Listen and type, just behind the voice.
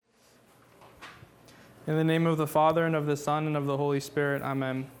In the name of the Father, and of the Son, and of the Holy Spirit.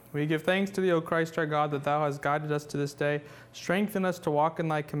 Amen. We give thanks to thee, O Christ our God, that thou hast guided us to this day. Strengthen us to walk in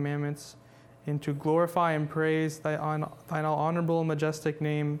thy commandments, and to glorify and praise thine honorable and majestic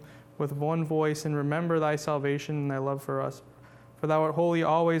name with one voice, and remember thy salvation and thy love for us. For thou art holy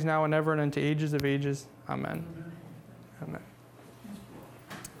always, now and ever, and unto ages of ages. Amen. Amen.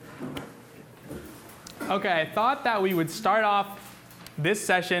 Okay, I thought that we would start off this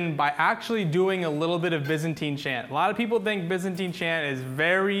session by actually doing a little bit of Byzantine chant. A lot of people think Byzantine chant is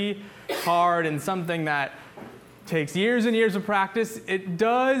very hard and something that takes years and years of practice. It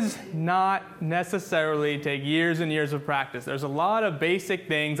does not necessarily take years and years of practice. There's a lot of basic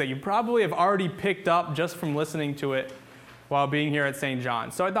things that you probably have already picked up just from listening to it while being here at St.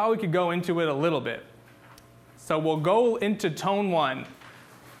 John. So I thought we could go into it a little bit. So we'll go into tone 1.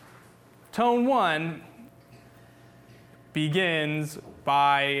 Tone 1 begins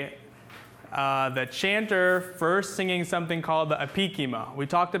by the chanter first singing something called the epikima. We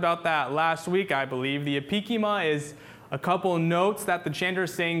talked about that last week, I believe. The epikima is a couple notes that the chanter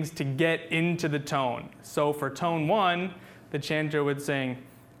sings to get into the tone. So for tone 1, the chanter would sing,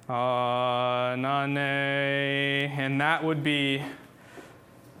 nane, and that would be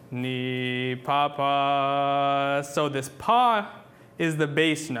ni pa pa. So this pa is the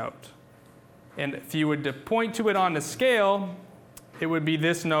bass note. And if you were to point to it on the scale, it would be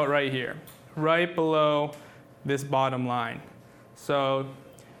this note right here, right below this bottom line. So,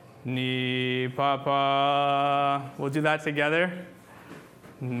 ni pa pa. We'll do that together.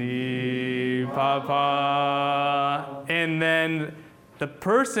 Ni pa pa. And then the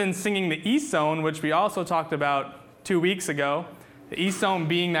person singing the isone, which we also talked about 2 weeks ago, the isone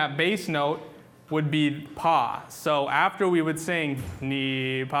being that bass note, would be pa. So after we would sing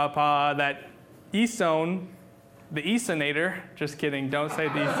ni pa pa, that isone, the esonator, just kidding, don't say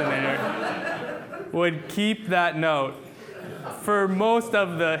the esonator, would keep that note for most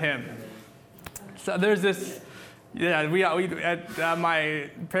of the hymn. So there's this, we at my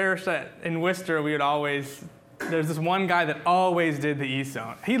parish in Worcester, there's this one guy that always did the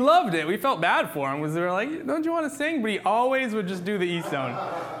esone. He loved it. We felt bad for him because they were like, don't you want to sing? But he always would just do the esone.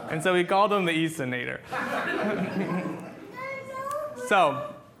 And so we called him the esonator.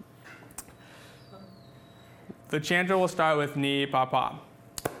 So, the chanter will start with ni pa pa.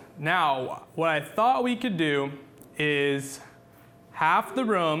 Now, what I thought we could do is half the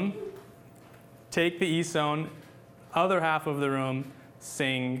room take the esone, other half of the room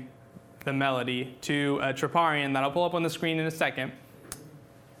sing the melody to a troparion that I'll pull up on the screen in a second.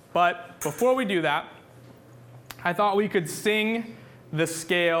 But before we do that, I thought we could sing the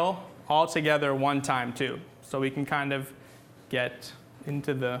scale all together one time too, so we can kind of get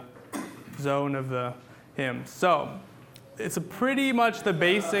into the zone of the hymn. So it's pretty much the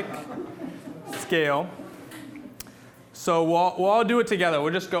basic scale. So we'll all do it together.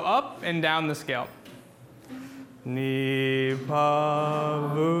 We'll just go up and down the scale. Ni pa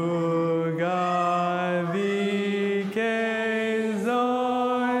vu ga vi ke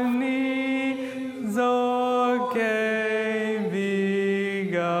zo ni zo ke vi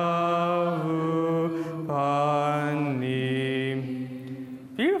ga vu pa ni.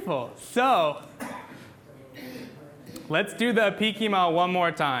 Beautiful. So let's do the epikima one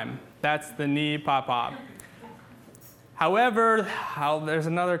more time. That's the ni pa pa. However, there's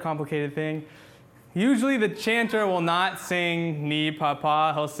another complicated thing. Usually the chanter will not sing ni pa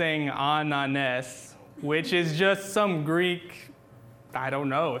pa, he'll sing ananes, which is just some Greek, I don't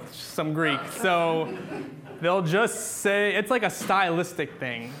know, it's just some Greek. So they'll just say, it's like a stylistic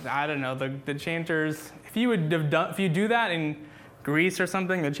thing. I don't know, the chanters, if you do that in Greece or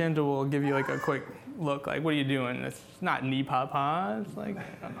something, the chanter will give you like a quick look, like, what are you doing? It's not ni pa pa, it's like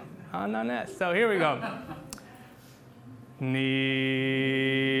ananes. So here we go.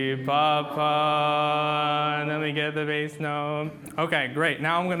 Ni pa pa. Let me get the bass note. Okay, great.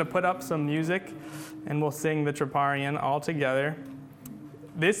 Now I'm going to put up some music and we'll sing the troparion all together.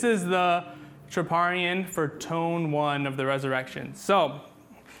 This is the troparion for tone 1 of the resurrection. So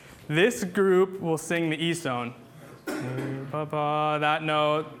this group will sing the esone. Ni pa pa, that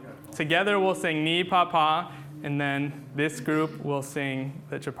note. Together we'll sing ni pa pa, and then this group will sing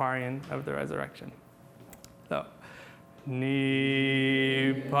the troparion of the resurrection. So,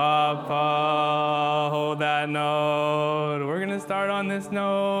 ni pa pa, hold that note. We're going to start on this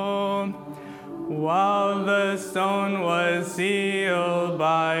note. While the stone was sealed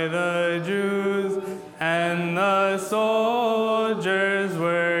by the Jews, and the soldiers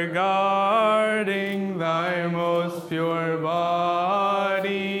were guarding thy most pure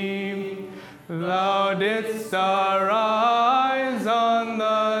body, thou didst arise on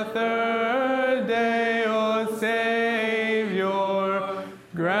the third day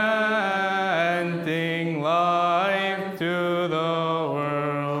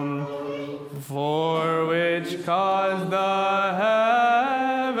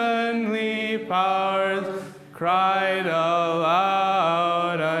cried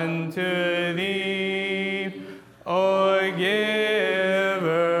aloud unto thee, O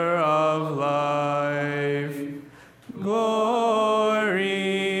giver of life. Glory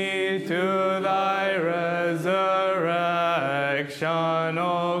to thy resurrection,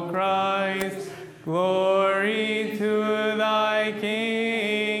 O Christ. Glory to thy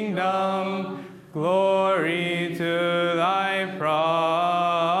kingdom. Glory to thy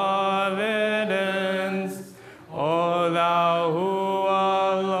providence. O thou who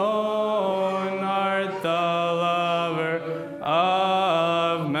alone art the lover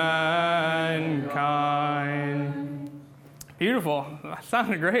of mankind. Beautiful. That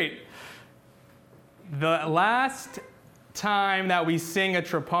sounded great. The last time that we sing a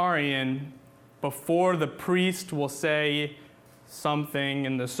troparion, before the priest will say something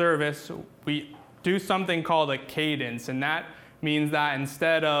in the service, we do something called a cadence, and that means that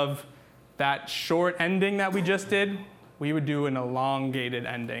instead of that short ending that we just did, we would do an elongated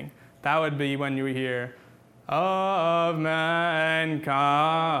ending. That would be when you hear, of mankind.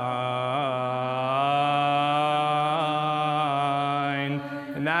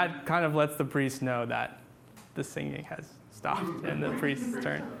 And that kind of lets the priest know that the singing has stopped and the priest's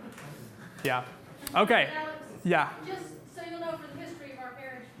turn. Yeah. Okay. Alex, Yeah. just so you'll know for the history of our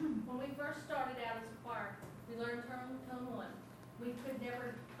parish, when we first started out as a choir, we learned tone 1. We could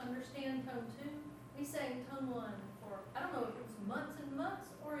never understand tone 2. We sang tone 1 for, I don't know if it was months and months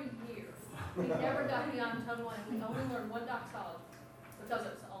or a year. We never got beyond tone 1. We only learned one doxology because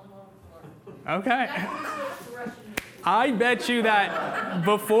it was the only one we learned. Okay. That's when we switched to Russian music. I bet you that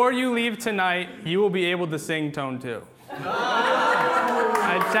before you leave tonight, you will be able to sing tone 2.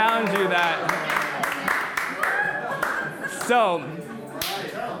 I challenge you that. So,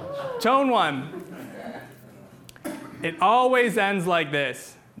 tone 1. It always ends like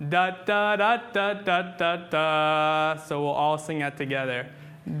this. Da da da da da da da. So we'll all sing that together.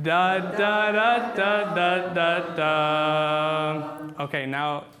 Da da da da da da da. Okay,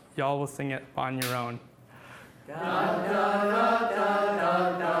 now y'all will sing it on your own. Da da da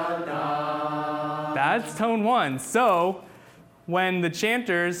da da da. That's tone 1. So, when the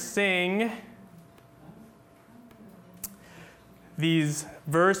chanters sing these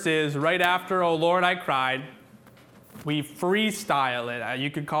verses right after, O Lord, I cried, we freestyle it. You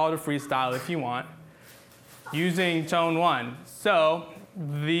could call it a freestyle if you want, using tone 1. So,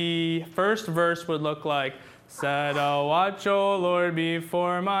 the first verse would look like, set a watch, O Lord,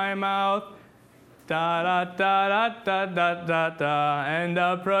 before my mouth, da da da da da da da da, and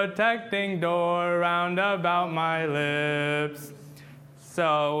a protecting door round about my lips.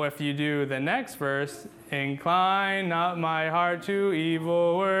 So if you do the next verse, incline not my heart to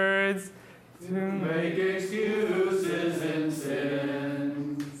evil words, to make excuses in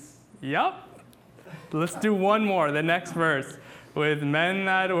sins. Yep. Let's do one more, the next verse. With men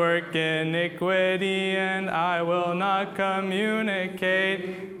that work iniquity, and I will not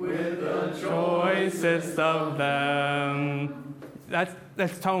communicate with the choicest of them.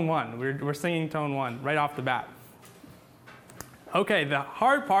 That's tone 1. We're singing tone 1 right off the bat. Okay, the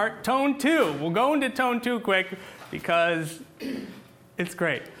hard part, tone 2. We'll go into tone 2 quick because it's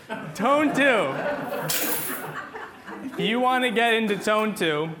great. Tone 2. If you want to get into tone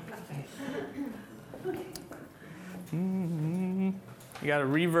 2, you got to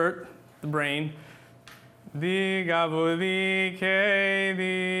revert the brain. Di gavu di ke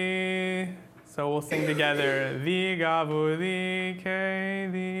di. So we'll sing together. Di gavu di ke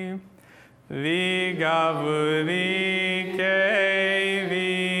di. Di gavu di ke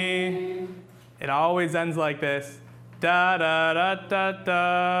di. It always ends like this. Da da da da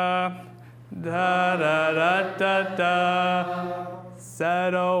da. Da da da da da.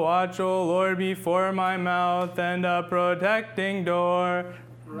 Set a watch, O Lord, before my mouth, and a protecting door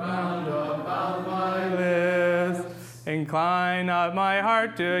round about my lips. Incline not my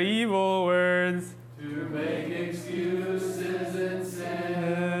heart to evil words, to make excuses in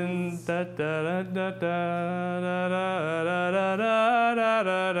sin. Da da da da da da da da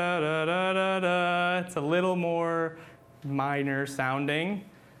da da da da. It's a little more minor sounding,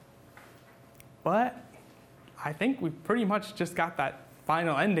 but I think we pretty much just got that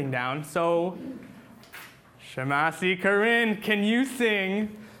final ending down. So, Shamasi Karin, can you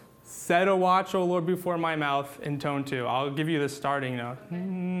sing Set a Watch, O Lord, before my mouth in tone 2? I'll give you the starting note.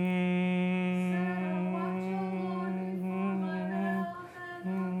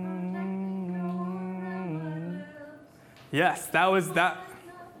 Yes, that was that.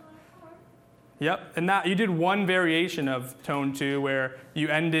 Yep, and that you did one variation of tone 2 where you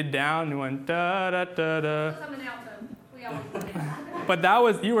ended down and went da da da da. Coming out though. We always do that. But that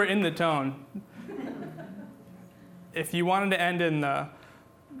was, you were in the tone. if you wanted to end in the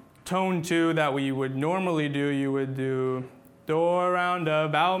tone 2 that we would normally do, you would do door round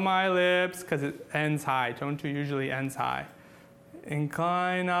about my lips, because it ends high. Tone 2 usually ends high.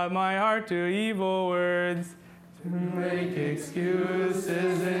 Incline not my heart to evil words, to make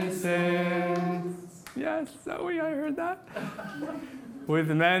excuses and sins. Yes, Zoe, I heard that.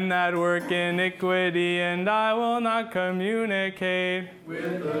 With men that work iniquity, and I will not communicate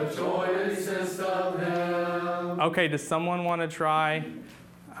with the choicest of them. Okay, does someone want to try?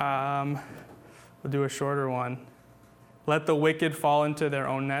 We'll do a shorter one. Let the wicked fall into their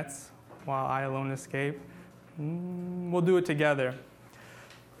own nets, while I alone escape. We'll do it together.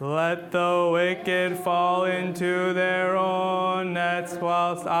 Let the wicked fall into their own nets,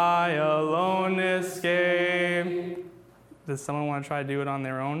 whilst I alone escape. Does someone want to try to do it on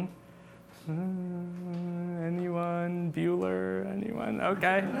their own? Anyone? Bueller? Anyone?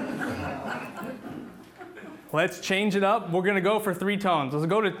 Okay. Let's change it up. We're going to go for 3 tones. Let's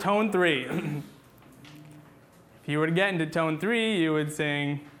go to tone 3. If you were to get into tone 3, you would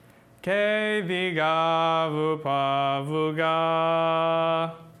sing Ke viga vupa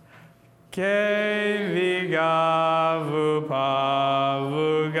vuga. Ke viga vupa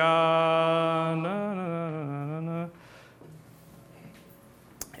vuga. Na, na, na, na, na.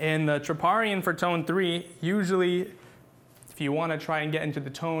 In the Troparion for tone 3, usually if you want to try and get into the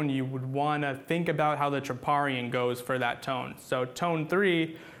tone, you would want to think about how the Troparion goes for that tone. So tone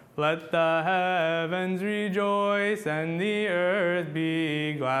 3, let the heavens rejoice and the earth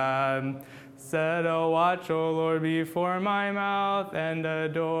be glad. Set a watch, O Lord, before my mouth, and a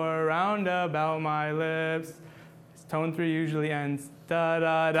door round about my lips. Tone 3 usually ends da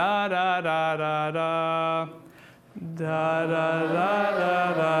da da da da da da. Da da da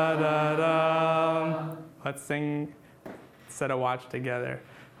da da da da. Let's sing Set a Watch together.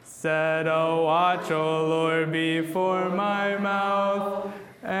 Set a watch, O Lord, before my mouth,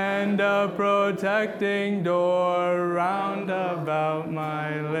 and a protecting door round about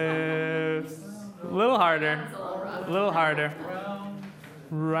my lips. A little harder. A little harder.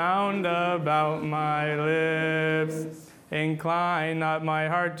 Round about my lips. Incline not my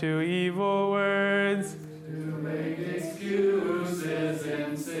heart to evil words, to make excuses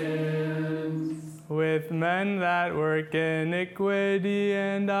and sins. With men that work iniquity,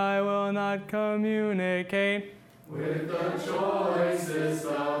 and I will not communicate with the choicest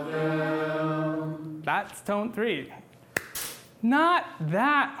of them. That's tone 3. Not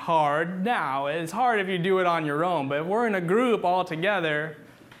that hard now. It's hard if you do it on your own, but if we're in a group all together,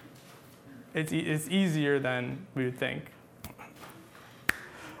 it's easier than we would think.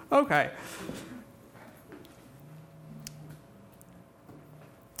 Okay.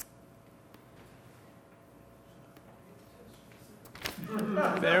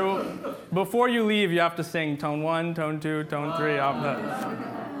 Before you leave, you have to sing tone 1, tone 2, tone 3. All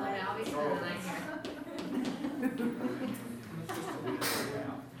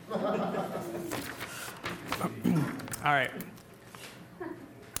right.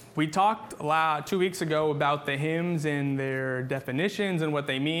 We talked 2 weeks ago about the hymns and their definitions and what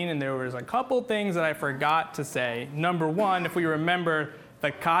they mean, and there was a couple things that I forgot to say. Number 1, if we remember,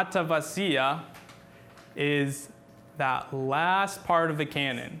 the katavasia is that last part of the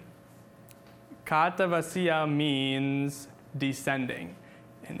canon. Katavasia means descending.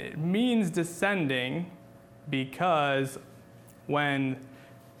 And it means descending because when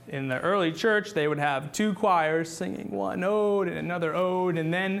in the early church they would have 2 choirs singing one ode and another ode,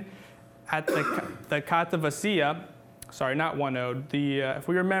 and then at the katavasia, sorry, not one ode, if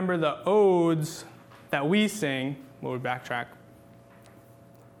we remember the odes that we sing, we'll backtrack.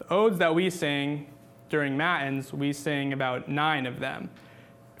 The odes that we sing during Matins, we sing about 9 of them.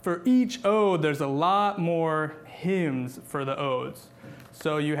 For each ode, there's a lot more hymns for the odes.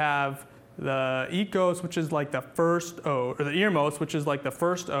 So you have the Ekos, which is like the first ode, or the Irmos, which is like the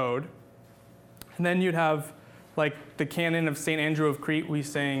first ode. And then you'd have like the canon of St. Andrew of Crete, we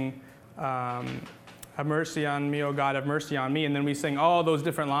sing, have mercy on me, O God, have mercy on me. And then we sing all those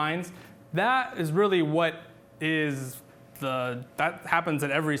different lines. That is really what that happens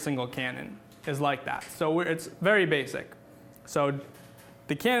at every single canon. Is like that. So it's very basic. So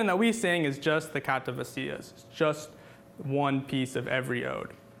the canon that we sing is just the katavasias. It's just one piece of every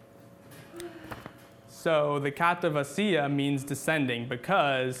ode. So the katavasia means descending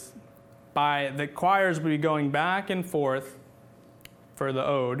because by the choirs will be going back and forth for the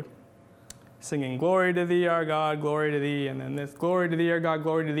ode, singing glory to thee, our God, glory to thee, and then this glory to thee, our God,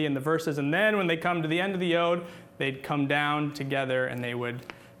 glory to thee in the verses. And then when they come to the end of the ode, they'd come down together and they would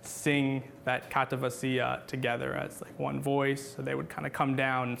sing that katavasia together as like one voice. So they would kind of come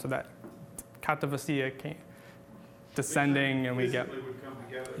down so that katavasia descending, and we get. Would come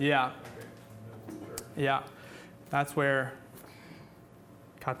together. Yeah. Okay. Sure. Yeah, that's where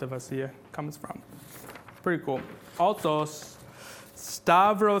katavasia comes from. Pretty cool. Also,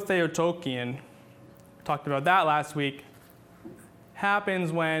 Stavrotheotokion, talked about that last week,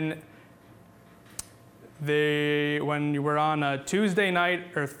 happens when you were on a Tuesday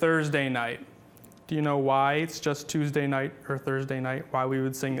night or Thursday night. Do you know why it's just Tuesday night or Thursday night? Why we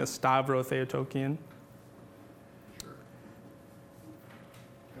would sing a Stavrotheotokion? Sure.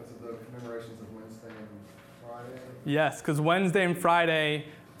 Because of the commemorations of Wednesday and Friday? Yes, because Wednesday and Friday,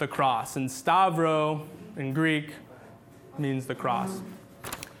 the cross. And Stavro in Greek means the cross.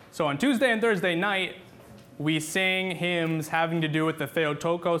 So on Tuesday and Thursday night, we sing hymns having to do with the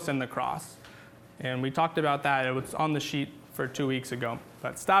Theotokos and the cross. And we talked about that. It was on the sheet for 2 weeks ago.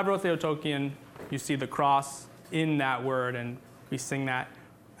 But Stavrotheotokion, you see the cross in that word, and we sing that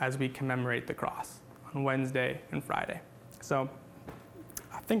as we commemorate the cross on Wednesday and Friday. So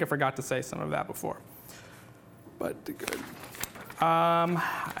I think I forgot to say some of that before. But good.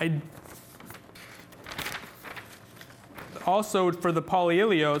 Also, for the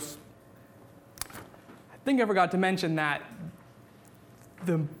Polyilios, I think I forgot to mention that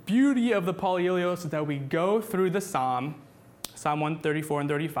the beauty of the Polyilios is that we go through the Psalm 134 and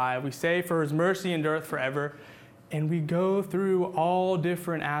 35. We say, "For his mercy endureth forever." And we go through all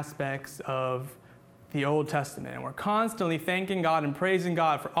different aspects of the Old Testament. And we're constantly thanking God and praising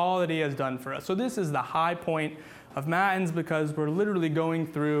God for all that he has done for us. So this is the high point of Matins, because we're literally going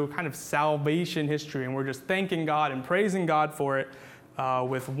through kind of salvation history, and we're just thanking God and praising God for it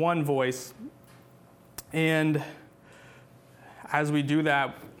with one voice. And as we do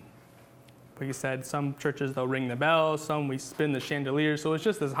that, like you said, some churches, they'll ring the bell, some we spin the chandelier. So it's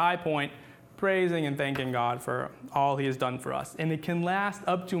just this high point, praising and thanking God for all he has done for us. And it can last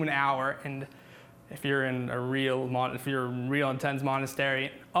up to an hour. And if you're in a real intense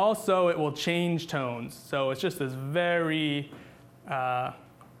monastery, also it will change tones. So it's just this very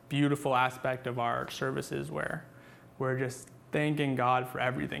beautiful aspect of our services where we're just thanking God for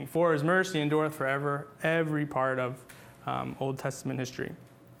everything. For his mercy endureth forever, every part of Old Testament history.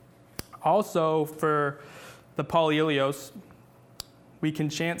 Also, for the Polyilios, we can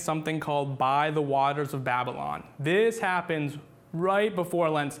chant something called "By the Waters of Babylon." This happens right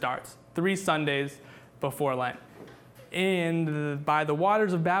before Lent starts, 3 Sundays before Lent. And "By the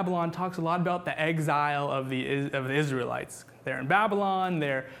Waters of Babylon" talks a lot about the exile of the Israelites. They're in Babylon,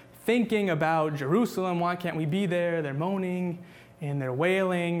 they're thinking about Jerusalem, why can't we be there? They're moaning and they're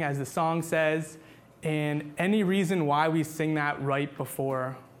wailing, as the song says. And any reason why we sing that right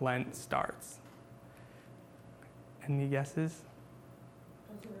before Lent starts? Any guesses?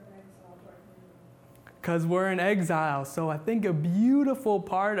 Because we're in exile. So I think a beautiful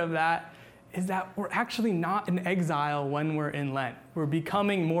part of that is that we're actually not in exile when we're in Lent. We're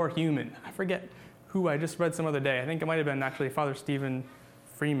becoming more human. I forget who I just read some other day. I think it might have been actually Father Stephen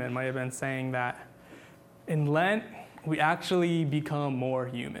Freeman might have been saying that in Lent, we actually become more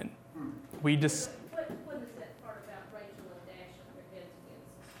human. We just... What is that part about Rachel and dashing their heads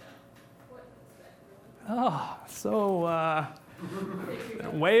against the stone? What is that really? so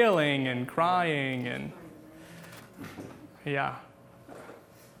wailing and crying and... Yeah.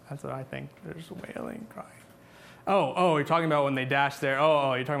 That's what I think. There's wailing, crying. Oh, you're talking about when they dash there.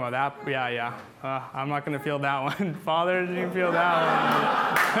 Oh, you're talking about that? Yeah. I'm not going to feel that one. Father, did you feel that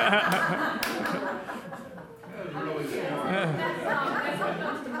one? That's what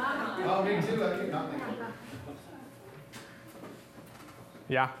comes to my mind. Oh, me too. I keep not thinking.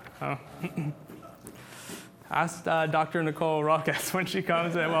 Yeah. Ask Dr. Nicole Ruckus when she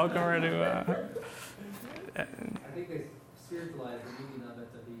comes and welcome her to... I think they spiritualize the meaning of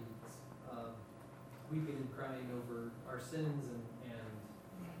it to be weeping and crying over our sins and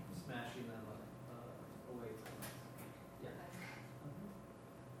smashing them away from us. Yeah.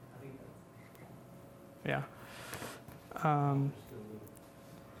 I think that's... Yeah.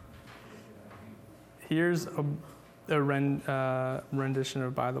 Here's a rendition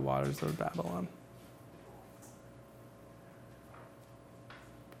of "By the Waters of Babylon."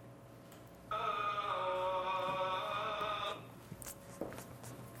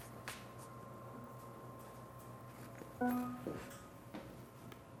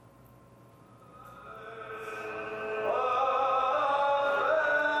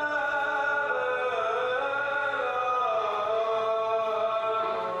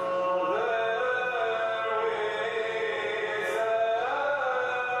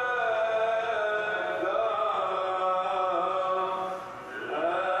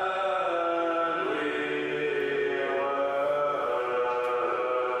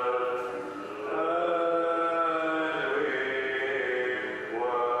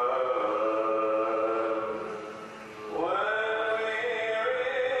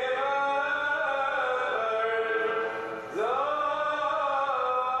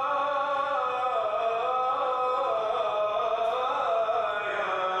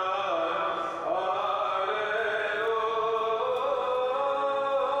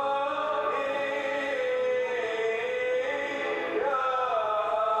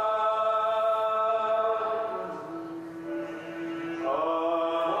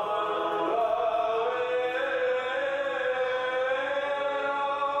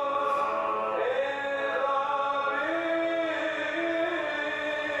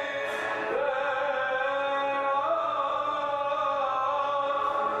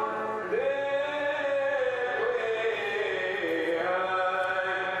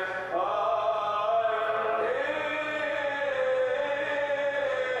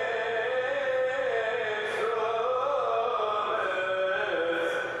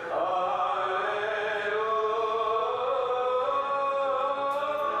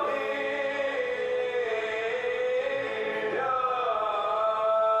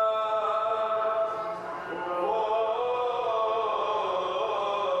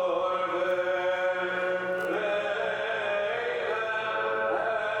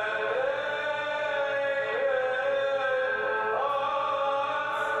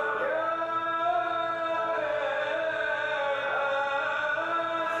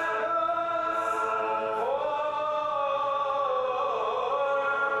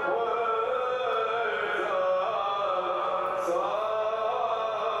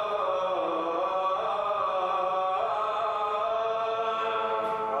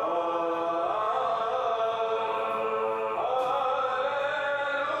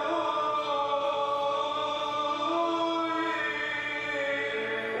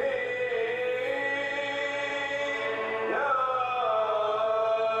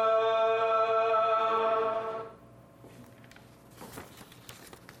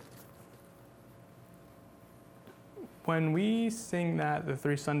 when we sing that the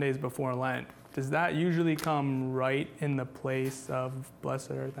 3 Sundays before Lent, does that usually come right in the place of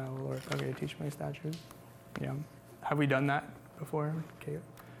 "Blessed art thou, Lord"? Okay, teach my statutes. Yeah. Have we done that before? Okay.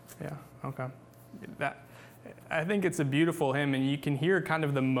 Yeah. Okay. I think it's a beautiful hymn, and you can hear kind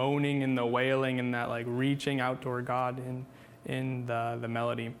of the moaning and the wailing and that like reaching out toward God in the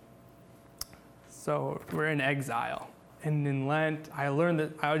melody. So we're in exile. And in Lent, I learned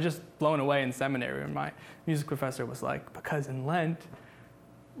that I was just blown away in seminary when my music professor was like, because in Lent,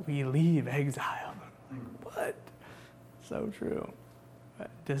 we leave exile. Like, what? So true.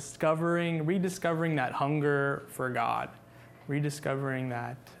 Rediscovering that hunger for God, rediscovering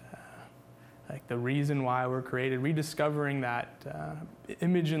that, like the reason why we're created, rediscovering that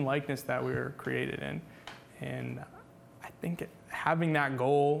image and likeness that we were created in. And I think having that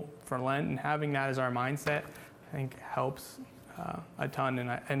goal for Lent and having that as our mindset, I think helps a ton.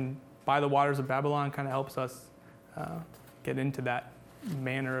 And By the Waters of Babylon kind of helps us get into that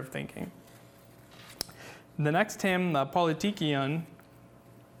manner of thinking. The next hymn, the Polytikion,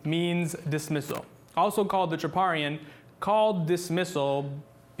 means dismissal. Also called the Troparion, called dismissal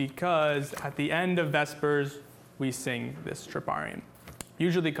because at the end of Vespers, we sing this Troparion.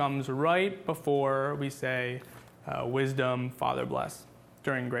 Usually comes right before we say Wisdom, Father Bless,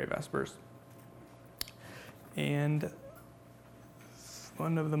 during Great Vespers. And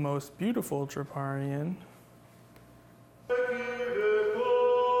one of the most beautiful Troparion.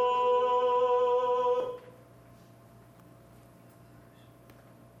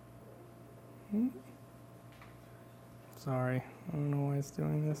 Sorry, I don't know why it's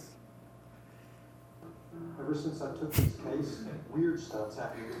doing this. Ever since I took this case, weird stuff's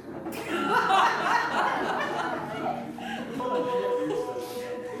happening.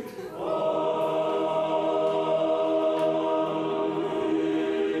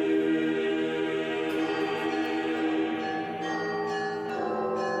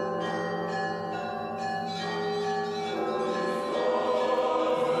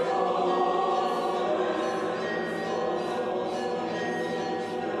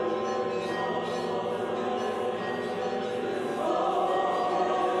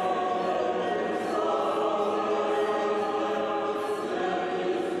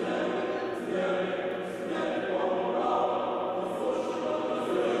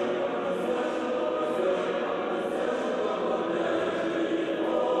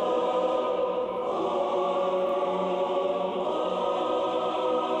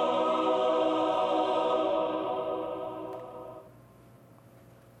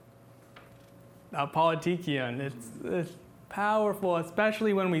 Polytikion. It's powerful,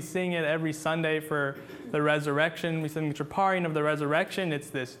 especially when we sing it every Sunday for the resurrection. We sing the Troparion of the resurrection. It's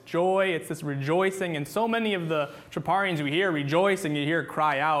this joy, it's this rejoicing, and so many of the Troparions we hear rejoicing, you hear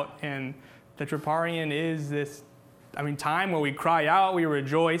cry out, and the Troparion is this, time where we cry out, we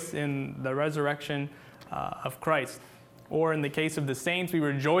rejoice in the resurrection of Christ. Or in the case of the saints, we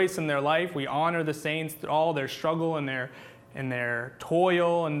rejoice in their life, we honor the saints, all their struggle and their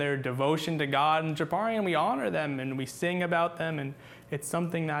toil and their devotion to God. And Troparion, we honor them and we sing about them, and it's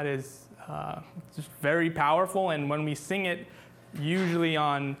something that is just very powerful. And when we sing it, usually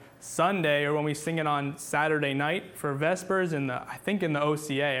on Sunday, or when we sing it on Saturday night for Vespers, I think in the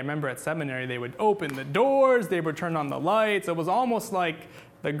OCA, I remember at seminary, they would open the doors, they would turn on the lights. It was almost like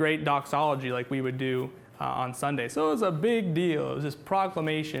the great doxology like we would do on Sunday. So it was a big deal. It was this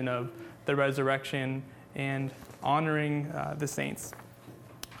proclamation of the resurrection and honoring the saints.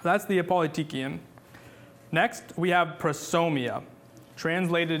 That's the Polytikion. Next, we have prosomia,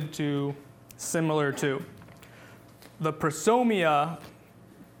 translated to similar to. The prosomia,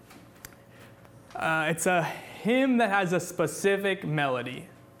 it's a hymn that has a specific melody.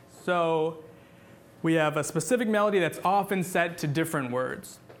 So we have a specific melody that's often set to different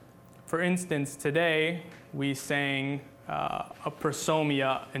words. For instance, today we sang a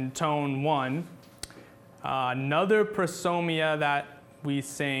prosomia in tone 1. Another prosomia that we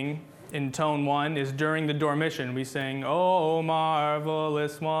sing in tone 1 is during the Dormition. We sing, "Oh,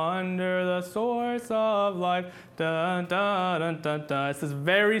 marvelous wonder, the source of life." Dun, dun, dun, dun, dun. It's this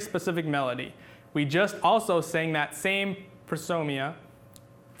very specific melody. We just also sang that same prosomia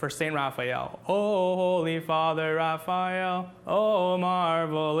for St. Raphael. "Oh, Holy Father Raphael, oh,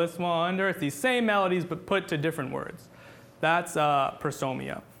 marvelous wonder." It's these same melodies but put to different words. That's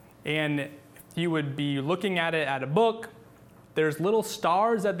prosomia. And you would be looking at it at a book. There's little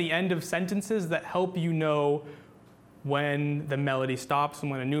stars at the end of sentences that help you know when the melody stops and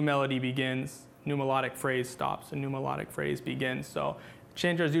when a new melody begins. New melodic phrase stops, a new melodic phrase begins. So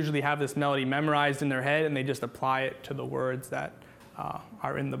chanters usually have this melody memorized in their head and they just apply it to the words that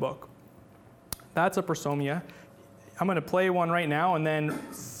are in the book. That's a prosomia. I'm going to play one right now, and then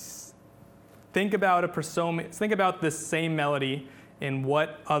think about this same melody in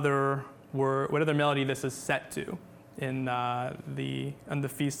what other melody this is set to in the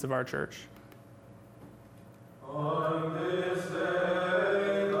feasts of our church. On this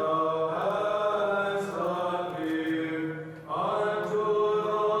day thou hast appeared unto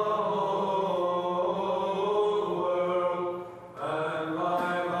the whole world, and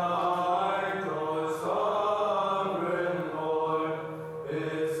by light, O sovereign Lord,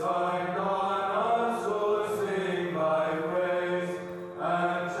 it signed on us who sing thy praise,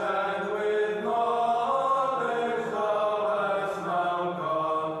 and chant with knowledge thou hast now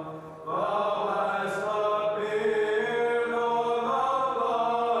come. Thou hast appeared, O thou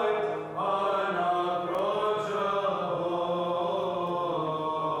light, unapproachable.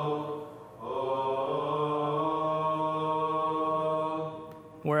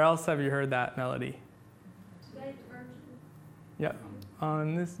 Where else have you heard that melody? Today, the Virgin. Yep.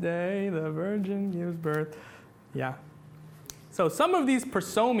 On this day, the Virgin gives birth. Yeah. So some of these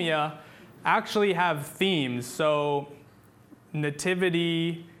prosomia actually have themes. So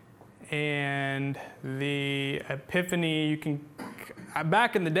Nativity and the Epiphany,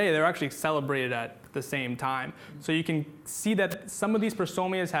 back in the day, they were actually celebrated at the same time. So you can see that some of these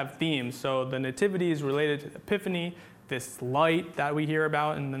prosomias have themes. So the Nativity is related to the Epiphany, this light that we hear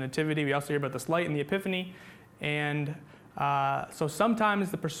about in the Nativity. We also hear about this light in the Epiphany. And so sometimes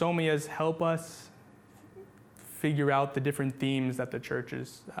the prosomias help us figure out the different themes that the church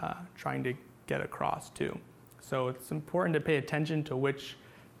is trying to get across too. So it's important to pay attention to which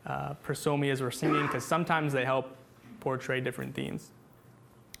prosomias we're singing, because sometimes they help portray different themes.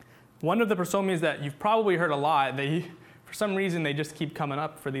 One of the prosomias that you've probably heard a lot, for some reason they just keep coming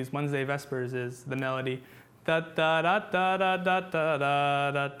up for these Wednesday Vespers, is the melody. Da da da da da da da da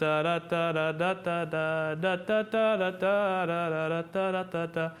da da da da da da da da da da da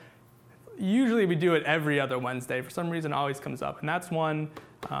da. Usually we do it every other Wednesday. For some reason it always comes up. And that's one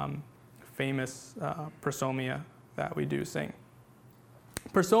famous prosomia that we do sing.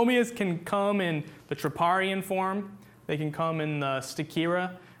 Prosomias can come in the Troparian form. They can come in the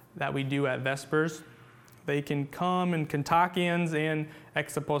Stichira that we do at Vespers. They can come in Kontakions and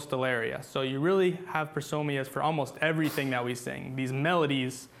Exapostolaria. So you really have prosomias for almost everything that we sing. These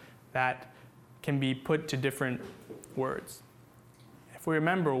melodies that can be put to different words. If we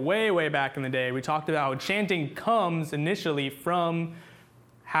remember way back in the day, we talked about how chanting comes initially from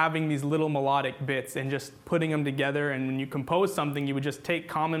having these little melodic bits and just putting them together. And when you compose something, you would just take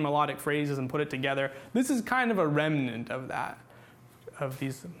common melodic phrases and put it together. This is kind of a remnant of that, of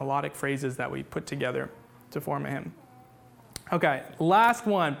these melodic phrases that we put together to form a hymn. Okay, last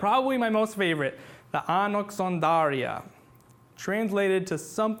one, probably my most favorite, the Anoxondaria, translated to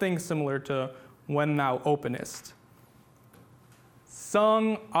something similar to When Thou Openest.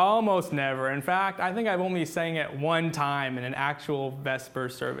 Sung almost never. In fact, I think I've only sang it one time in an actual Vesper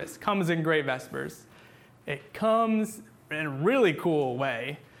service. Comes in Great Vespers. It comes in a really cool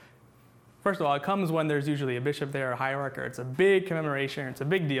way. First of all, it comes when there's usually a bishop there, a hierarch, or it's a big commemoration, it's a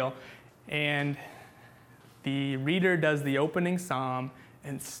big deal. And the reader does the opening psalm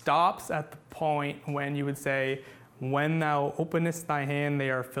and stops at the point when you would say, when thou openest thy hand,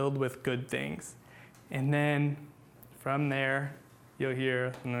 they are filled with good things. And then from there, you'll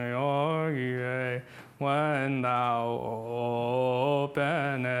hear, when thou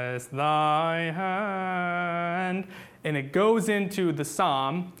openest thy hand. And it goes into the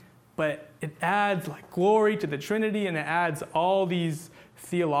psalm, but it adds like glory to the Trinity, and it adds all these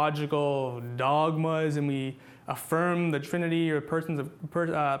theological dogmas, and we affirm the Trinity or person of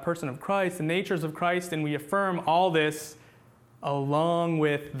Christ, the natures of Christ, and we affirm all this along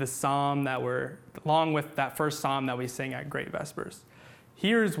with that first psalm that we sing at Great Vespers.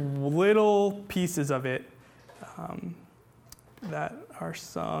 Here's little pieces of it that are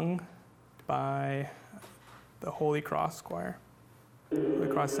sung by the Holy Cross Choir, Holy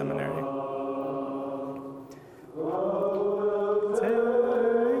Cross Seminary.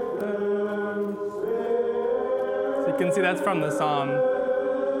 So you can see that's from the psalm.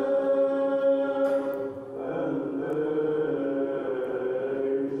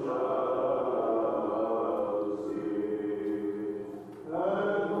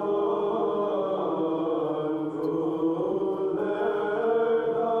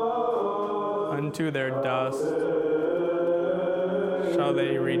 Unto their dust shall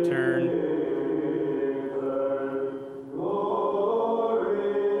they return.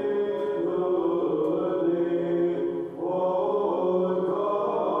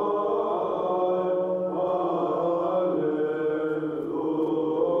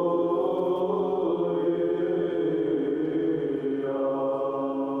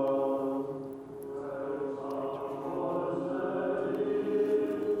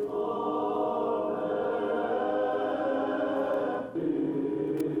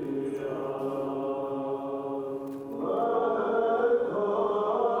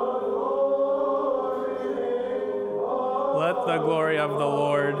 Let the glory of the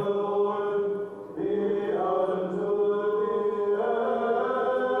Lord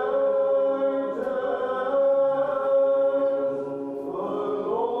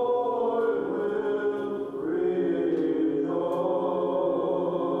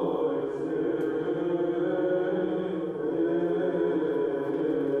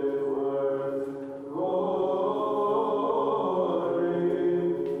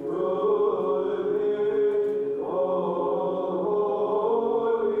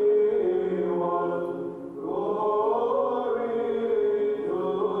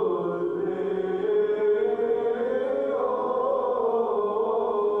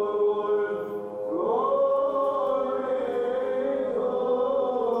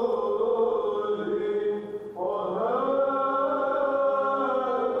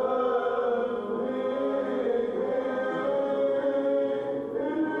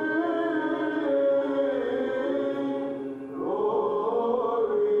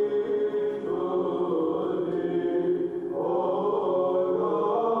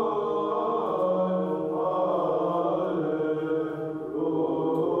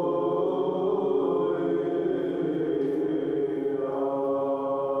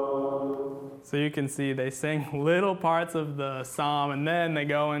So you can see they sing little parts of the psalm, and then they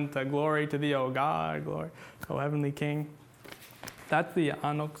go into glory to thee, O God, glory, O heavenly King. That's the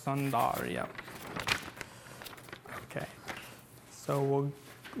Anoxandaria. Okay. So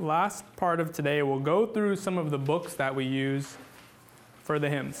last part of today, we'll go through some of the books that we use for the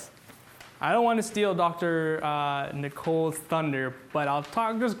hymns. I don't want to steal Dr. Nicole's thunder, but I'll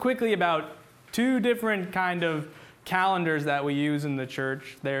talk just quickly about two different kind of calendars that we use in the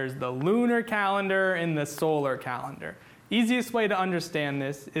church. There's the lunar calendar and the solar calendar. Easiest way to understand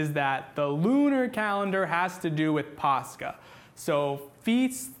this is that the lunar calendar has to do with Pascha. So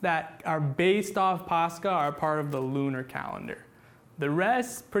feasts that are based off Pascha are part of the lunar calendar. The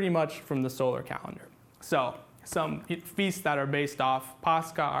rest pretty much from the solar calendar. So some feasts that are based off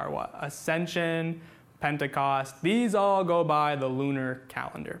Pascha are what? Ascension, Pentecost. These all go by the lunar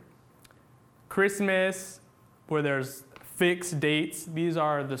calendar. Christmas, where there's fixed dates, these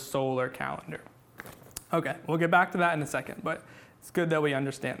are the solar calendar. Okay, we'll get back to that in a second, but it's good that we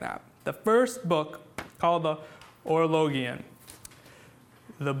understand that. The first book, called the Orthodox,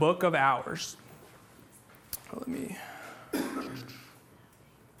 the Book of Hours. Let me...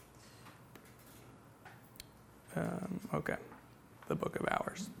 okay, the Book of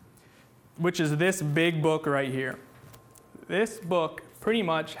Hours, which is this big book right here. This book pretty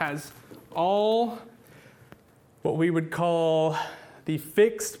much has all what we would call the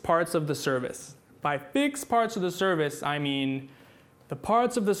fixed parts of the service. By fixed parts of the service, I mean the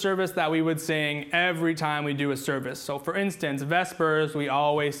parts of the service that we would sing every time we do a service. So for instance, Vespers, we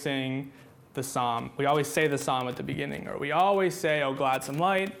always sing the psalm. We always say the psalm at the beginning, or we always say, O gladsome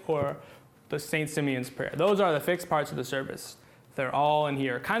light, or the St. Simeon's prayer. Those are the fixed parts of the service. They're all in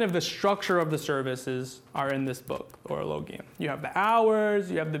here. Kind of the structure of the services are in this book, Orthodox. You have the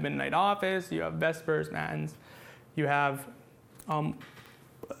hours, you have the midnight office, you have Vespers, Matins. You have,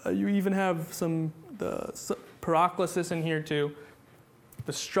 you even have the Paraclesis in here too.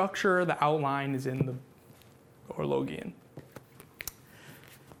 The structure, the outline is in the Orthodox.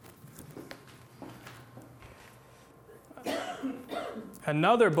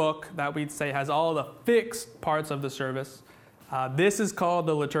 Another book that we'd say has all the fixed parts of the service. This is called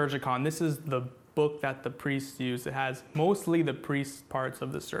the Liturgical. This is the book that the priests use. It has mostly the priest parts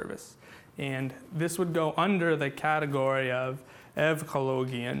of the service. And this would go under the category of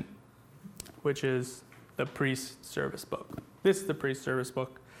Evchologian, which is the priest service book. This is the priest service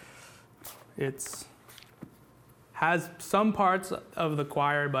book. It has some parts of the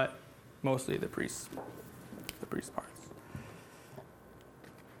choir, but mostly the priest parts.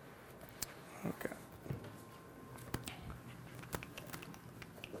 Okay.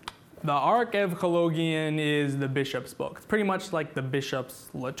 The Archevchologian is the bishop's book. It's pretty much like the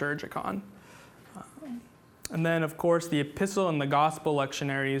bishop's Liturgicon. And then, of course, the epistle and the gospel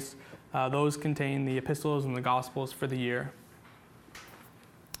lectionaries. Those contain the epistles and the gospels for the year.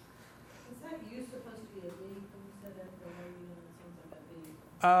 Is that U supposed to be a B when you said that? It sounds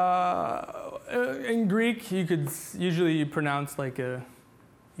like a B. In Greek, you could usually pronounce like a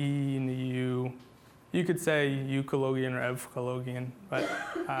E and a U. You could say euchologian or evchologian, but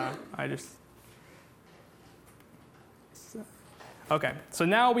I just... Okay, so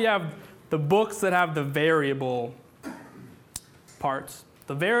now we have the books that have the variable parts.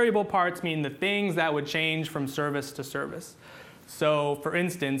 The variable parts mean the things that would change from service to service. So, for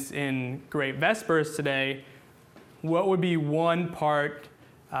instance, in Great Vespers today, what would be one part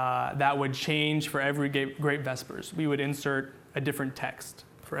that would change for every Great Vespers. We would insert a different text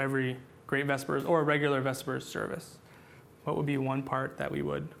for every Great Vespers or regular Vespers service. What would be one part that we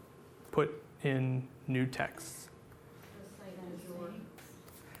would put in new texts?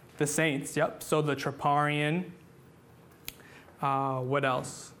 The saints, yep. So the Troparion. What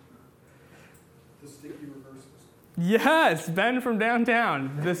else? The sticky reverses. Yes, Ben from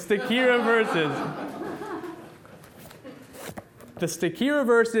downtown. The Stichira verses. The Stichira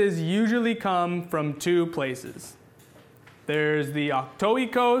verses usually come from two places. There's the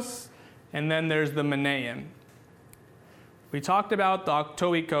Octoikos, and then there's the Menaion. We talked about the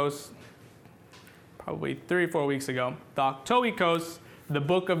Octoikos probably 3 or 4 weeks ago. The Octoikos, the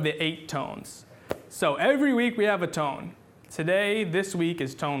book of the 8 tones. So every week we have a tone. Today, this week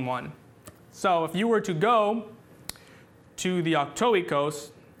is tone 1. So if you were to go to the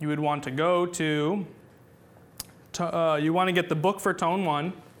Octoikos, you would want to go to, you want to get the book for tone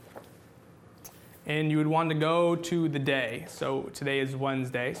 1, and you would want to go to the day. So today is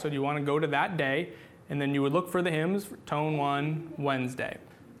Wednesday, so you want to go to that day, and then you would look for the hymns for tone 1, Wednesday.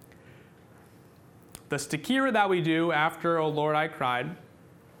 The Stichira that we do after O Lord, I Cried,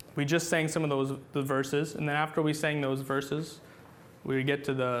 we just sang some of the verses, and then after we sang those verses, we would get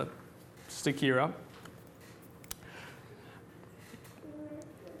to the Stichira.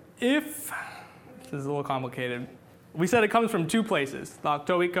 This is a little complicated. We said it comes from two places, the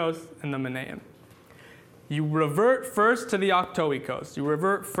Octoikos and the Menaion. You revert first to the Octoikos. You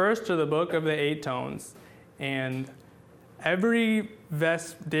revert first to the book of the 8 tones, and every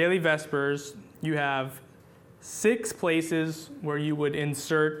daily Vespers, you have 6 places where you would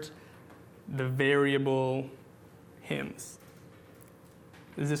insert the variable hymns.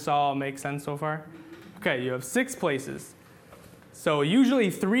 Does this all make sense so far? Okay, you have 6 places. So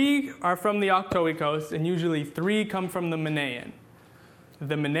usually 3 are from the Octoikos, and usually 3 come from the Menaion.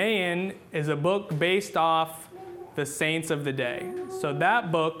 The Menaion is a book based off the saints of the day. So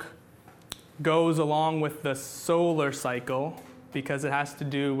that book goes along with the solar cycle because it has to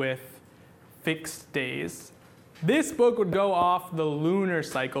do with fixed days. This book would go off the lunar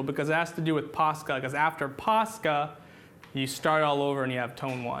cycle because it has to do with Pascha, because after Pascha, you start all over and you have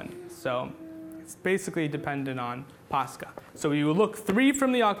tone 1. So it's basically dependent on Pascha. So you look 3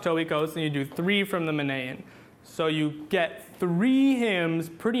 from the Octoikos and you do 3 from the Menaion. So you get 3 hymns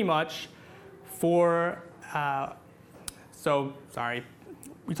pretty much for,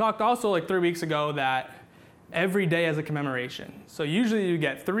 we talked also like 3 weeks ago that every day has a commemoration. So usually you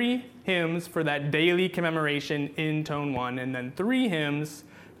get 3 hymns for that daily commemoration in tone 1, and then 3 hymns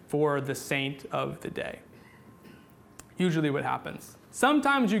for the saint of the day. Usually what happens.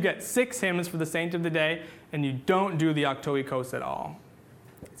 Sometimes you get 6 hymns for the saint of the day, and you don't do the Octoikos at all.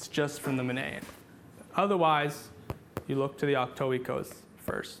 It's just from the Menaion. Otherwise, you look to the Octoikos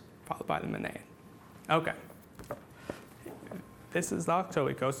first, followed by the Menaion. Okay. This is the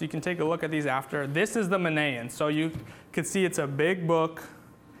Octoikos. You can take a look at these after. This is the Menaion. So you can see it's a big book,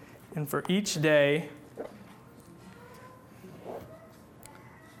 and for each day,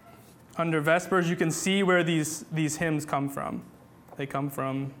 under Vespers, you can see where these hymns come from. They come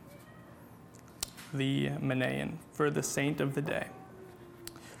from the Menaion for the saint of the day.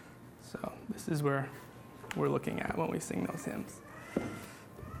 So this is where we're looking at when we sing those hymns.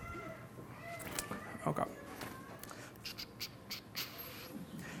 Okay.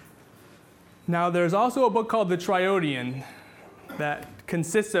 Now there's also a book called the Triodion that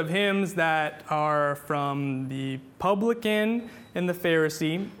consists of hymns that are from the publican and the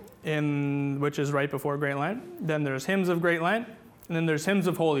Pharisee, which is right before Great Lent. Then there's hymns of Great Lent, and then there's hymns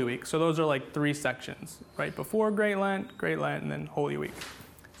of Holy Week. So those are like 3 sections, right before Great Lent, and then Holy Week.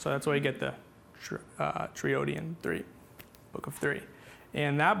 So that's why you get the Triodion 3, book of 3.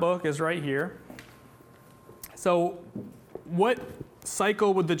 And that book is right here. So what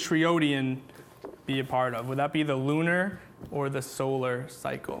cycle would the Triodion be a part of? Would that be the lunar or the solar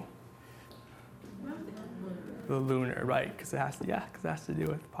cycle? The lunar, right, because it has to do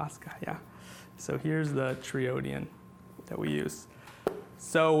with Pascha, yeah. So here's the Triodion that we use.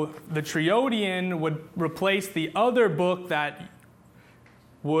 So the Triodion would replace the other book that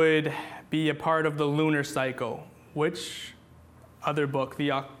would be a part of the lunar cycle. Which other book? The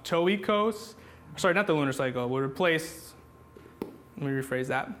Octoikos? Sorry, not the lunar cycle. Would replace, let me rephrase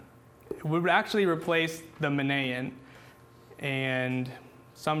that. It would actually replace the Menaion and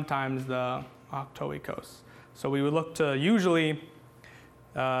sometimes the Octoikos. So we would look to usually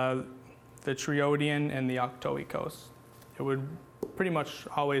the Triodion and the Octoikos. It would pretty much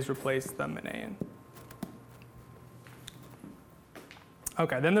always replace the Menaion.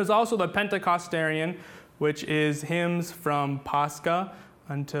 Okay, then there's also the Pentecostarion, which is hymns from Pascha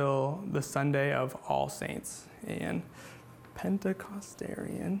until the Sunday of All Saints. And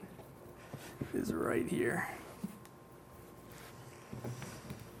Pentecostarian is right here.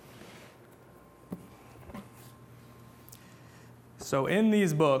 So in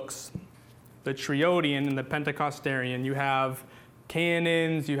these books, the Triodian and the Pentecostarian, you have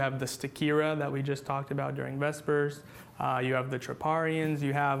canons, you have the Stichira that we just talked about during Vespers, you have the Troparians,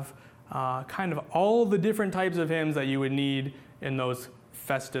 you have kind of all the different types of hymns that you would need in those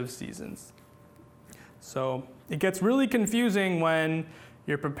festive seasons. So it gets really confusing when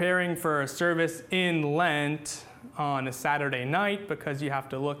you're preparing for a service in Lent on a Saturday night, because you have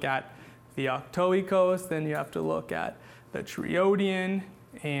to look at the Octoikos, then you have to look at the Triodian,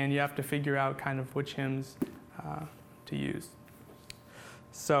 and you have to figure out kind of which hymns to use.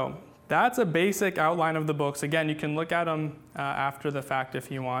 So that's a basic outline of the books. Again, you can look at them after the fact if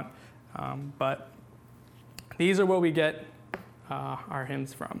you want, but these are where we get our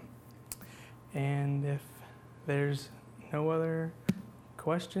hymns from. And if there's no other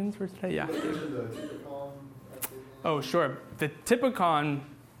questions for today, yeah. Oh, sure. The Typicon,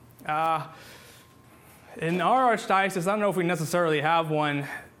 in our archdiocese, I don't know if we necessarily have one.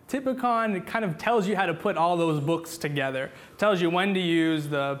 Typicon, it kind of tells you how to put all those books together. It tells you when to use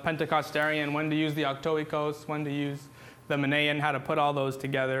the Pentecostarian, when to use the Octoikos, when to use the Manean, how to put all those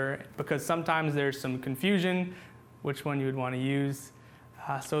together, because sometimes there's some confusion which one you would want to use.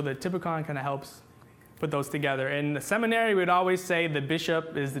 So the Typicon kind of helps put those together. In the seminary, we'd always say the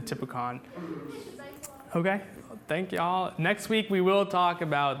bishop is the Typicon. Okay, thank you all. Next week, we will talk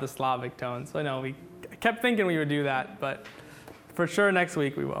about the Slavic tones. I know I kept thinking we would do that, but for sure next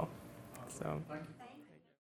week we will. So. Thank you.